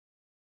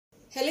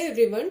Hello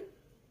everyone.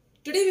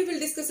 Today we will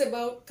discuss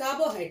about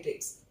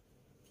carbohydrates.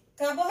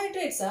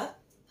 Carbohydrates are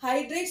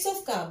hydrates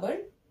of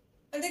carbon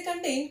and they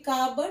contain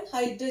carbon,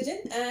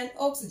 hydrogen and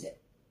oxygen.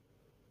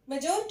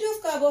 Majority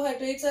of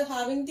carbohydrates are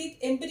having the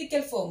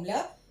empirical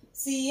formula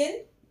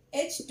Cn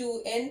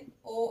H2n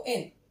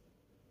On.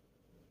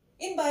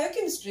 In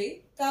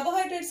biochemistry,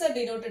 carbohydrates are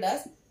denoted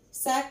as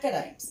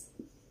saccharides.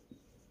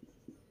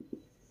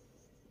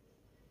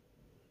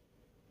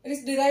 It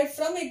is derived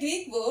from a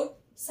Greek word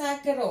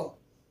saccharone,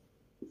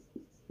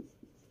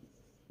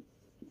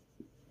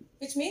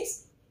 which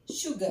means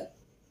sugar.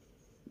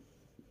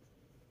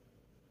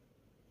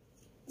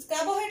 These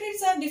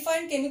carbohydrates are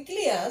defined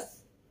chemically as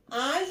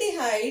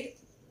aldehyde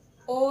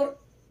or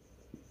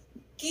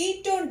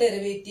ketone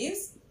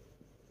derivatives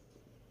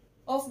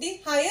of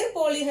the higher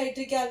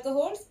polyhydric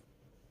alcohols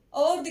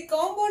or the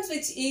compounds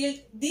which yield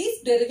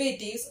these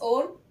derivatives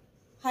on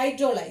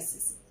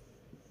hydrolysis.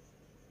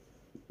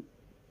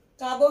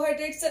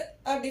 Carbohydrates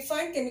are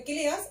defined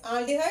chemically as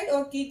aldehyde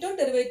or ketone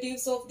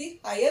derivatives of the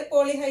higher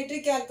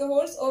polyhydric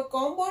alcohols or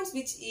compounds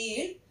which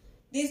yield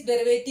these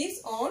derivatives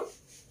on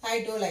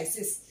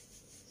hydrolysis.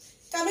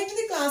 Coming to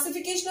the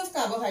classification of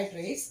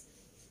carbohydrates,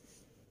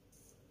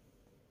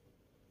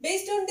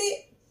 based on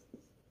the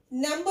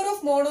number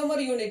of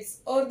monomer units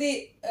or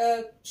the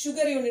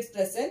sugar units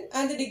present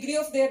and the degree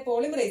of their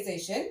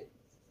polymerization,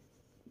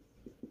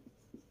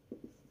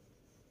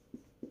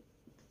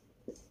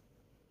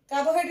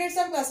 carbohydrates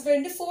are classified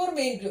into four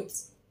main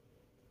groups: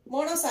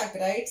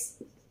 monosaccharides,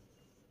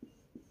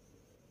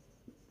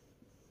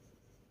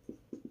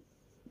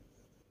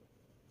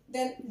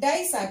 then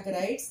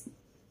disaccharides,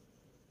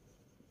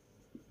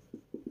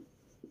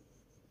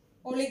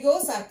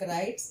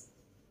 oligosaccharides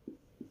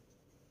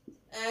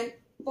and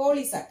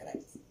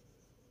polysaccharides.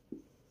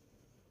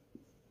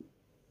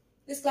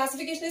 This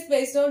classification is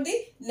based on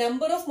the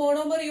number of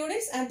monomer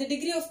units and the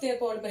degree of their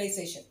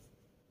polymerization.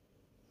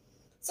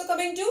 So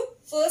coming to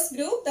first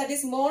group, that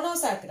is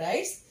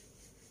monosaccharides.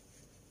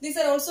 These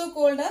are also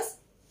called as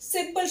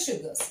simple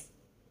sugars.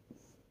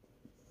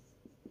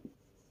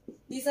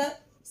 These are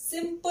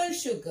simple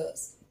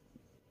sugars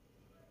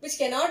which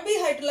cannot be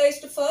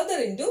hydrolyzed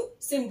further into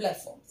simpler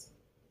forms.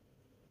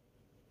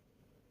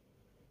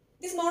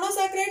 These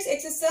monosaccharides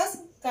exist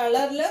as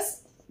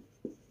colorless,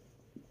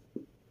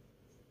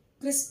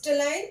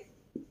 crystalline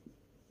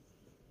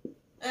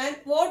and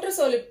water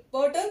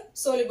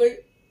soluble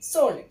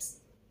solids.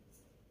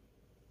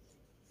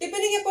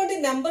 Depending upon the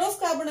number of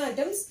carbon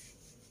atoms,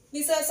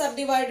 these are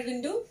subdivided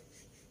into,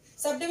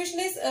 subdivision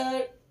is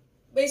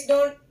based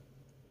on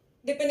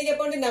depending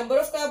upon the number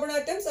of carbon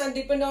atoms and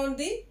depend on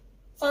the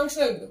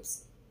functional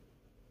groups.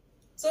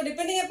 So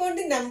depending upon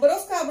the number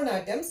of carbon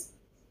atoms,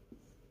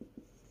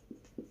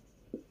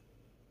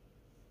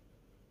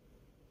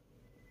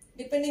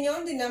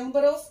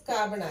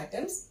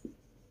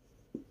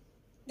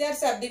 they are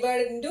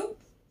subdivided into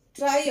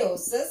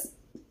trioses,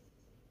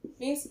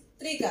 means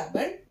 3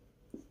 carbon,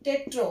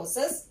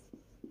 tetroses,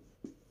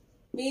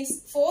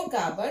 means 4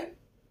 carbon,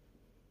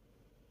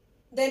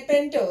 then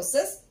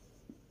pentoses,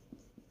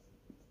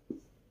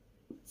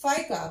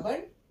 5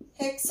 carbon,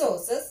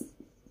 hexoses,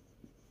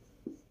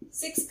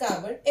 6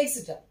 carbon,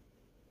 etc.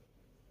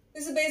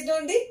 This is based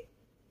on the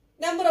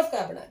number of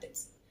carbon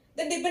atoms.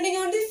 Then depending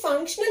on the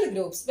functional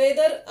groups,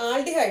 whether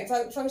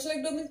aldehyde,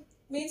 functional group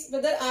means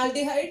whether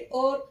aldehyde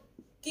or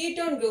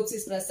ketone groups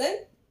is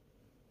present,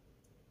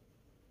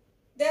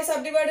 they are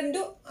subdivided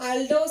into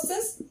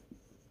aldoses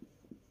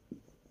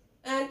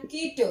and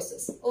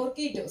ketoses or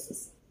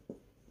ketoses.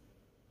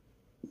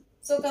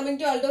 So coming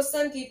to aldoses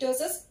and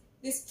ketoses,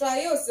 this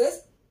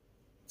trioses,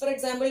 for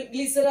example,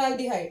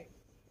 glyceraldehyde,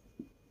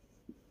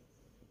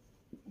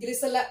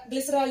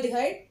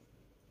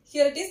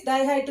 here it is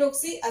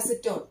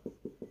dihydroxyacetone.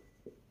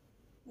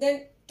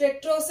 Then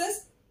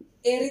tetroses,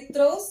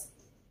 erythrose,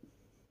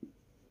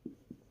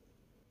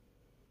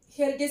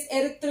 here it is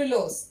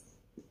erythrulose.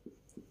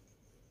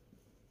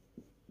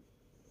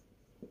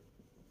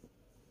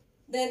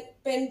 Then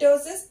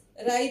pentoses,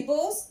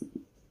 ribose,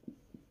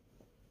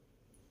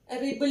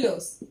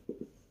 ribulose.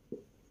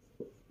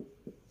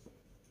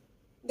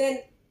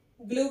 Then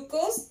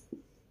glucose,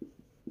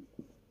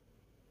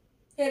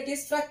 here it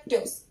is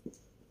fructose.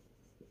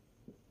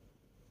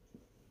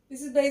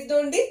 This is based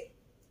on the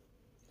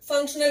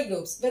functional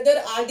groups,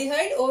 whether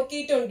aldehyde or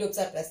ketone groups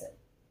are present.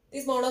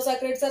 These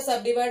monosaccharides are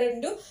subdivided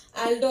into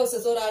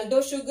aldoses or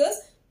aldose sugars,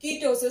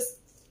 ketoses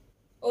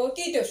or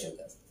keto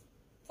sugars.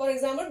 For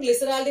example,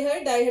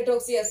 glyceraldehyde,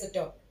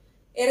 dihydroxyacetone,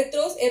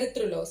 erythrose,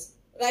 erythrulose,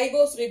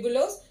 ribose,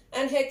 ribulose,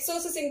 and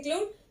hexoses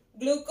include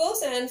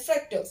glucose and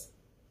fructose.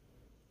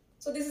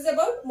 So this is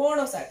about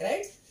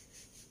monosaccharides.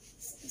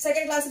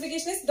 Second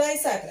classification is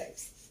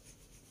disaccharides.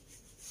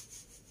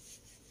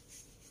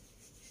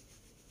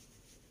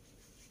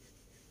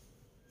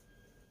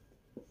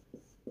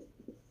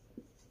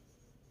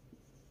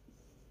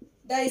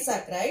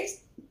 Disaccharides.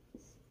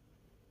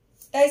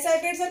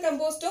 Disaccharides are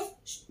composed of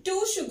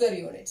 2 sugar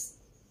units.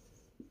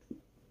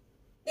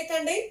 They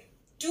contain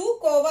 2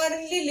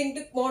 covalently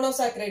linked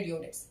monosaccharide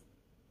units.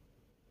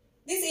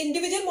 These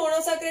individual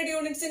monosaccharide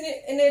units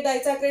in a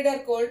disaccharide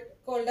are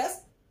called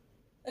as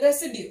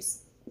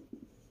residues.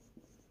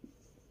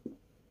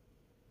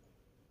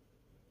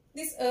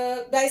 These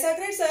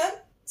disaccharides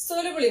are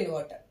soluble in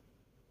water.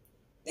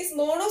 These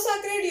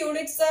monosaccharide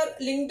units are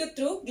linked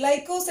through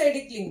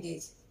glycosidic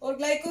linkage or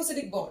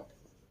glycosidic bond.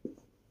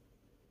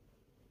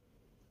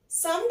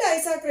 Some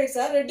disaccharides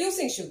are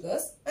reducing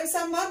sugars and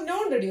some are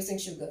non-reducing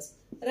sugars.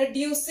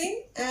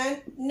 Reducing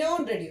and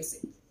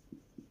non-reducing.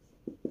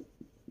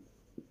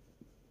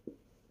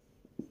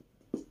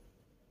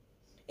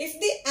 If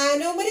the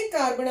anomeric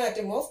carbon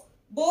atom of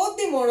both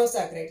the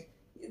monosaccharides,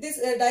 this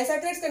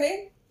disaccharides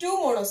contain two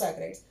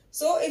monosaccharides.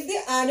 So, if the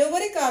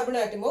anomeric carbon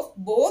atom of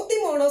both the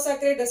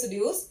monosaccharide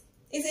residues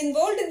is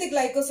involved in the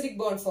glycosidic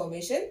bond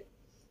formation,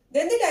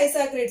 then the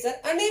disaccharides are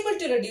unable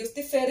to reduce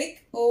the ferric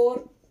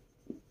or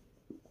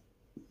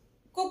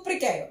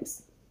cupric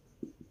ions.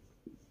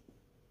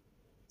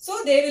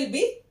 So, they will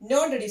be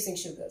non-reducing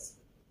sugars.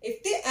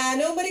 If the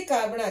anomeric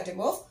carbon atom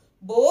of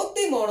both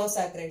the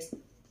monosaccharides,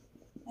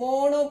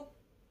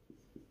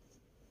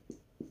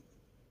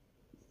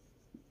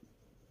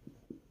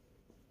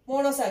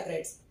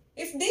 monosaccharides,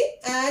 if the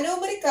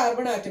anomeric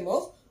carbon atom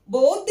of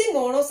both the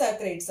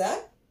monosaccharides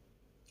are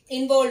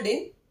involved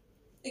in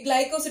the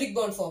glycosidic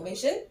bond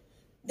formation,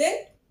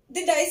 then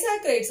the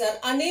disaccharides are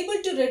unable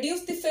to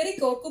reduce the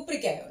ferric or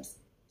cupric ions.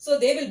 So,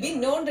 they will be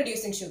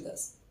non-reducing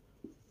sugars.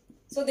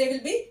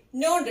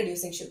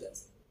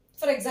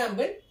 For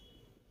example,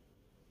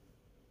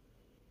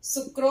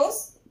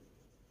 sucrose,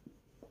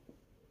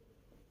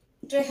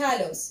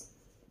 trehalose.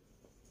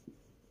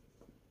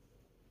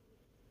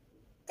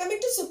 Coming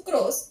to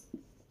sucrose,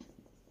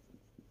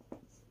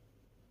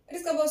 it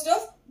is composed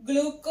of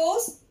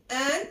glucose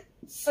and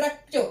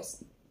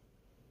fructose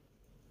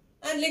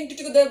and linked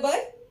together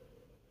by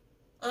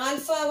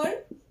alpha 1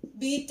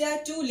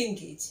 beta 2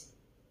 linkage.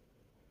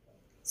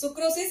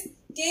 Sucrose is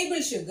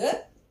table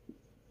sugar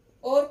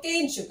or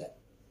cane sugar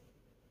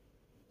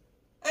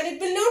and it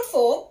will not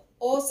form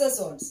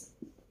osazones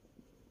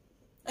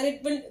and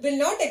it will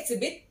not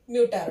exhibit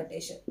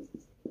mutarotation.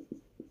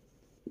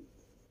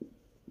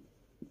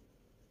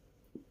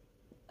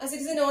 As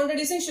it is a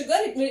non-reducing sugar,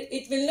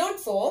 it will not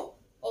form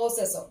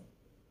osazone.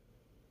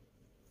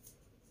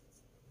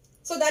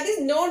 So that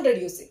is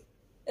non-reducing.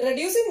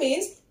 Reducing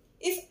means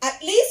if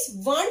at least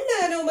one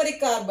anomeric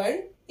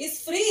carbon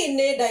is free in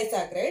a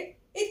disaccharide,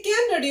 it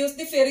can reduce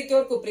the ferric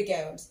or cupric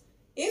ions.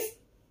 If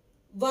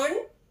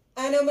one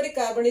anomeric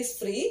carbon is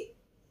free,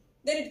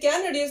 then it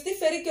can reduce the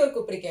ferric or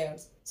cupric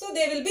ions. So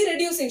they will be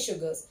reducing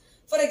sugars.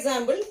 For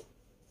example,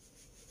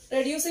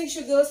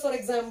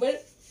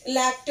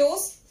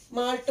 lactose,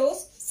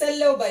 maltose,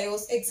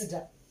 cellobiose,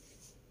 etc.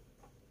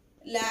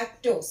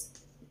 Lactose,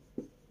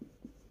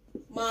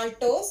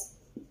 maltose,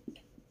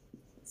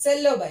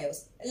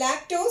 cellobiose.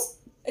 Lactose,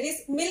 it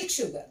is milk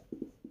sugar.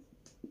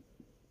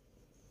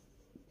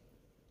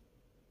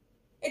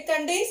 It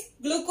contains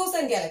glucose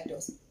and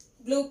galactose.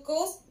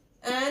 Glucose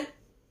and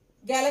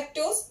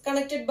galactose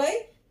connected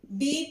by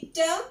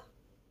beta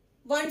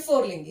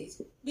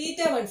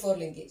 1,4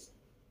 linkage.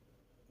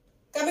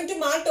 Coming to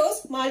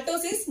maltose,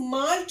 maltose is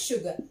malt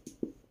sugar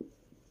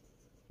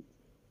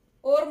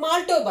or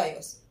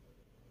maltobiose.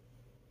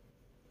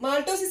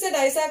 Maltose is a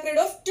disaccharide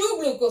of two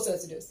glucose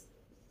residues.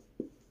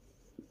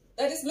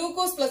 That is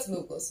glucose plus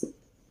glucose.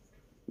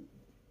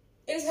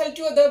 It is held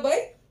together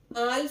by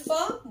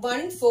alpha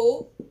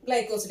 1,4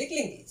 glycosidic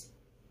linkage.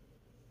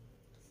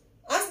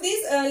 As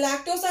these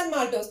lactose and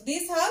maltose,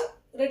 these have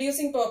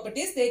reducing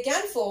properties, they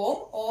can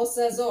form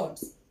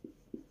osazones.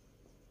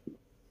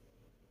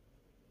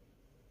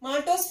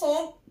 Maltose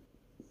form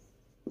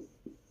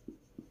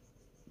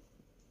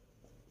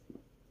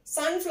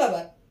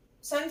sunflower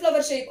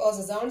shape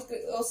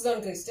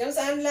osazone crystals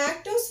and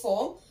lactose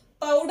form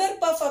powder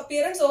puff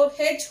appearance or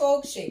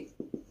hedgehog shape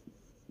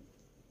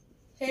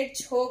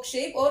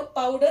or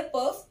powder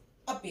puff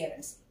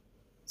appearance.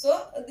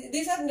 So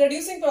these have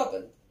reducing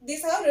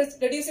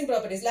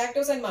properties,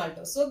 lactose and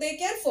maltose. So they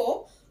can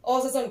form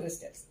osazone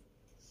crystals.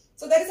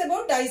 So that is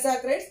about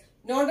disaccharides,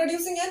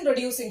 non-reducing and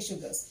reducing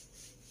sugars.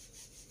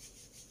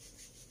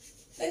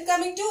 Then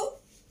coming to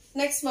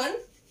next one,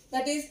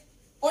 that is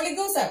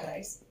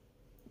oligosaccharides.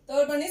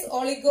 Third one is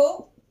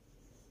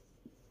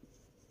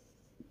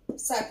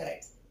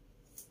oligosaccharides.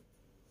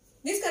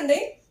 These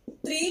contain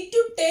 3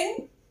 to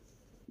 10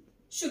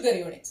 sugar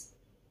units.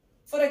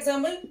 For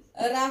example,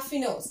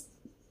 raffinose.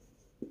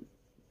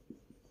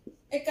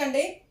 It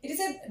is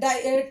a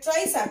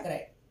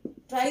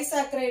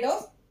trisaccharide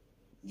of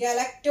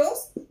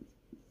galactose,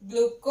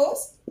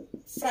 glucose,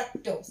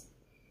 fructose.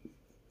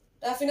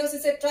 Raffinose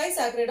is a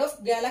trisaccharide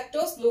of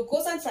galactose,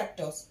 glucose and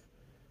fructose.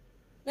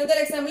 Another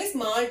example is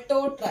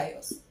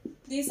maltotriose.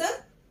 These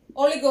are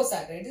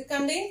oligosaccharides. They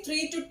contain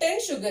 3 to 10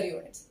 sugar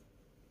units.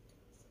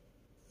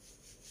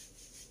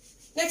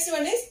 Next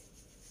one is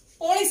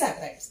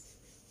polysaccharides.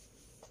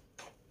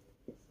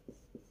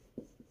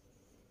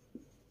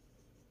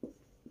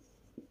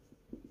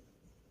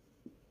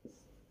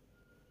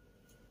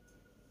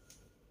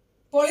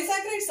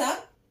 Polysaccharides are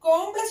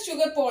complex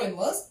sugar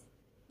polymers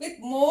with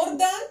more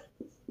than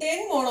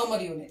 10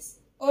 monomer units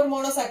or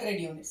monosaccharide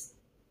units.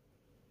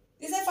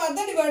 These are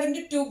further divided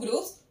into two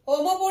groups,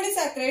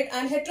 homopolysaccharide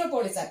and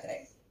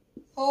heteropolysaccharide.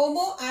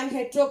 Homo and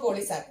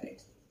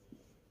heteropolysaccharide.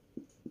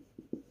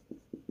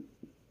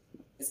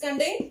 This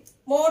contains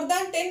more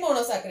than 10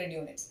 monosaccharide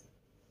units.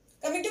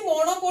 Coming to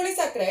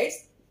monopolysaccharides,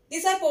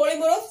 these are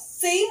polymers of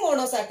same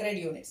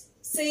monosaccharide units.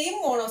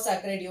 Same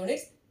monosaccharide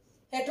units.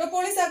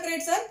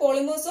 Heteropolysaccharides are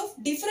polymers of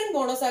different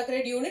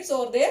monosaccharide units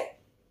or their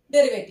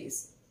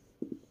derivatives.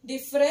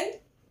 Different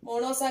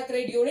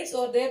monosaccharide units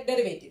or their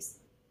derivatives.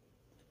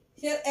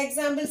 Here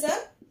examples are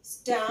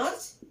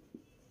starch,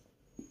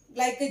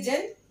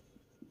 glycogen,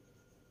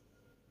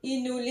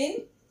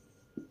 inulin,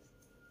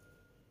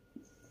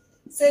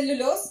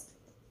 cellulose,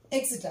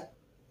 etc.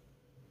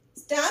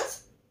 Starch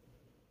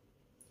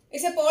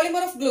is a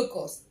polymer of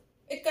glucose.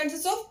 It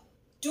consists of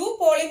two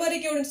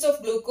polymeric units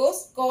of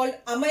glucose called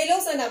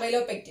amylose and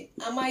amylopectin.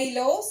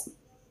 Amylose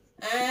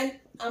and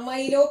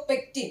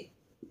amylopectin.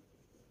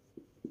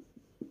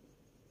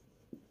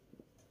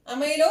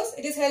 Amylose,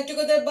 it is held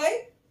together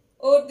by,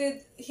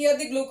 here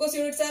the glucose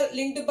units are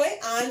linked by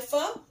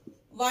alpha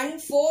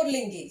 1,4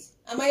 linkage.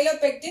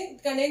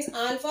 Amylopectin contains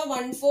alpha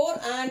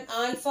 1,4 and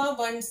alpha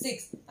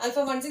 1,6. Alpha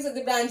 1,6 is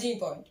the branching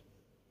point.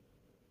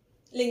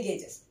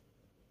 Linkages.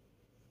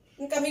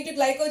 And coming to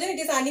glycogen, it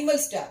is animal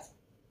starch.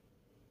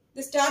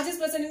 The starch is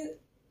present in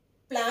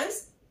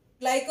plants.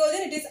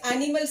 Glycogen, it is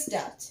animal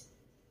starch.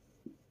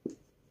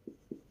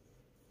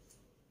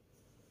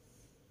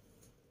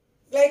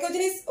 Glycogen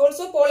is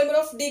also polymer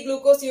of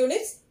D-glucose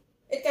units.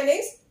 It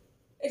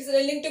is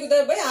linked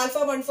together by alpha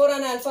 1,4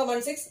 and alpha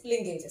 1,6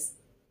 linkages.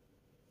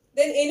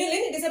 Then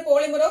inulin, it is a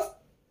polymer of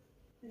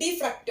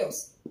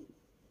D-fructose.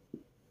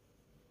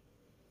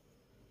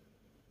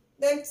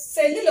 Then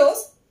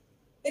cellulose,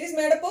 it is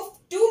made up of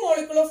two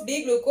molecules of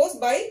D-glucose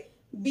by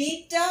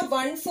beta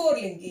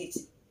 1,4 linkage.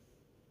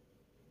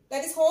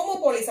 That is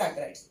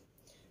homopolysaccharides.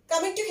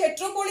 Coming to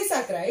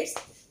heteropolysaccharides,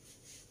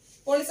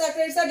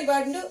 polysaccharides are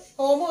divided into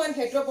homo and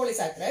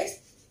heteropolysaccharides.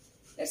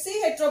 Let's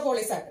see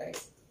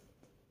heteropolysaccharides.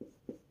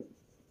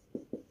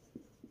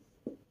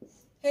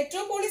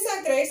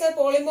 Heteropolysaccharides are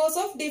polymers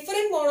of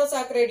different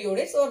monosaccharide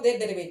units or their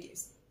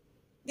derivatives.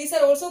 These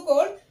are also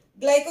called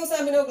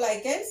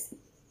glycosaminoglycans,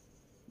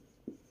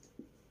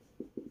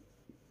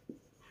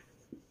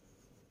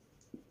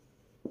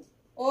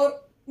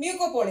 or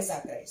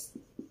mucopolysaccharides.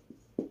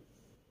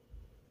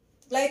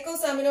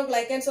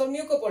 Glycosaminoglycans or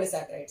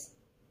mucopolysaccharides.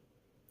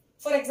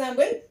 For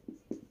example,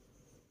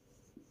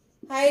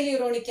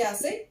 hyaluronic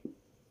acid,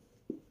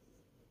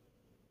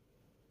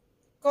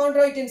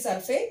 chondroitin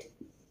sulfate,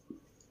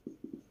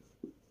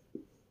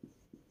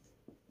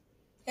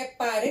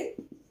 heparin,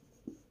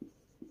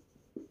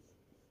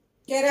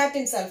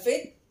 keratin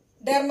sulfate,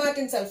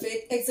 dermatin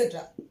sulfate,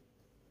 etc.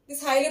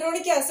 This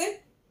hyaluronic acid,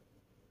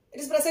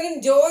 it is present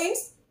in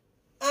joints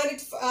and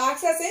it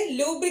acts as a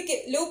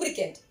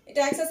lubricant. It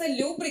acts as a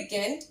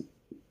lubricant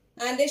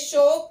and a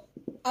shock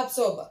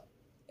absorber.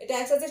 It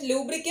acts as a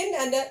lubricant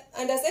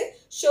and as a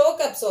shock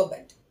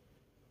absorbent.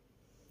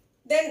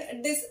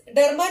 Then this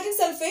dermatin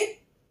sulfate,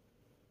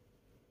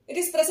 it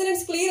is present in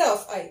sclera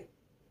of eye.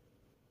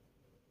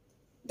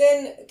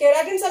 Then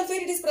keratin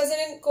sulfate, it is present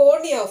in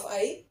cornea of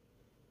eye.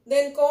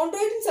 Then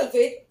chondroitin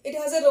sulfate, it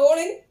has a role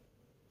in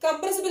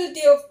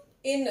compressibility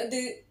in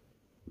the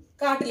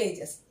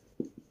cartilages.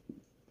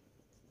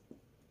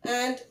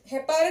 And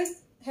heparin,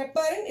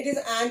 it is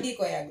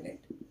anticoagulant.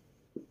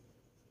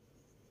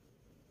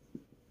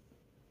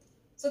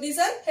 So these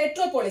are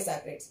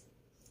heteropolysaccharides.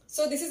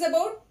 So this is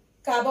about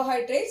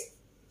carbohydrates.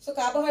 So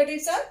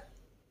carbohydrates are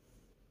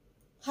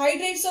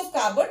hydrates of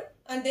carbon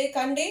and they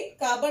contain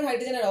carbon,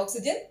 hydrogen and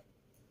oxygen.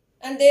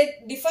 And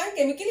they define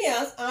chemically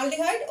as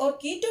aldehyde or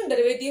ketone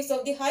derivatives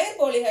of the higher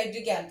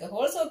polyhydric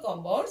alcohols or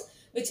compounds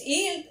which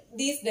yield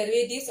these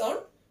derivatives on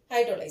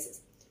hydrolysis.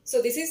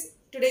 So this is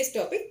today's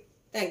topic.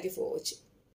 Thank you for watching.